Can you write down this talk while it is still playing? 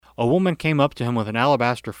A woman came up to him with an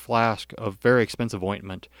alabaster flask of very expensive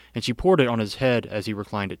ointment, and she poured it on his head as he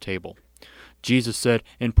reclined at table. Jesus said,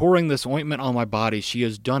 "In pouring this ointment on my body, she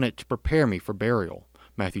has done it to prepare me for burial."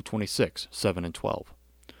 Matthew 26, 7 and 12.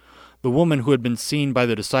 The woman who had been seen by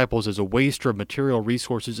the disciples as a waster of material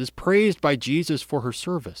resources is praised by Jesus for her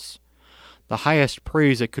service, the highest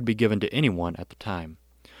praise that could be given to anyone at the time.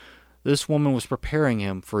 This woman was preparing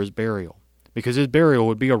him for his burial, because his burial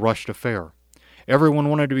would be a rushed affair. Everyone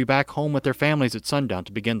wanted to be back home with their families at sundown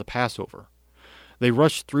to begin the Passover. They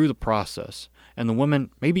rushed through the process, and the woman,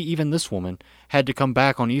 maybe even this woman, had to come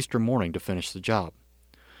back on Easter morning to finish the job.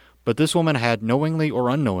 But this woman had, knowingly or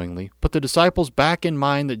unknowingly, put the disciples back in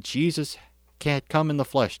mind that Jesus had come in the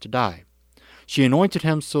flesh to die. She anointed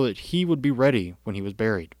him so that he would be ready when he was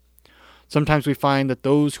buried. Sometimes we find that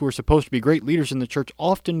those who are supposed to be great leaders in the church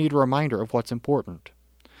often need a reminder of what's important.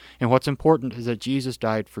 And what's important is that Jesus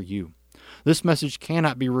died for you. This message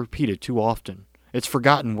cannot be repeated too often. It's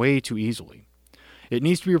forgotten way too easily. It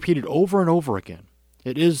needs to be repeated over and over again.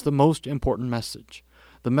 It is the most important message,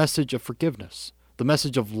 the message of forgiveness, the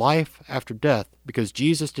message of life after death, because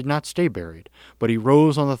Jesus did not stay buried, but he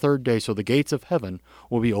rose on the third day, so the gates of heaven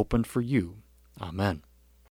will be opened for you. Amen.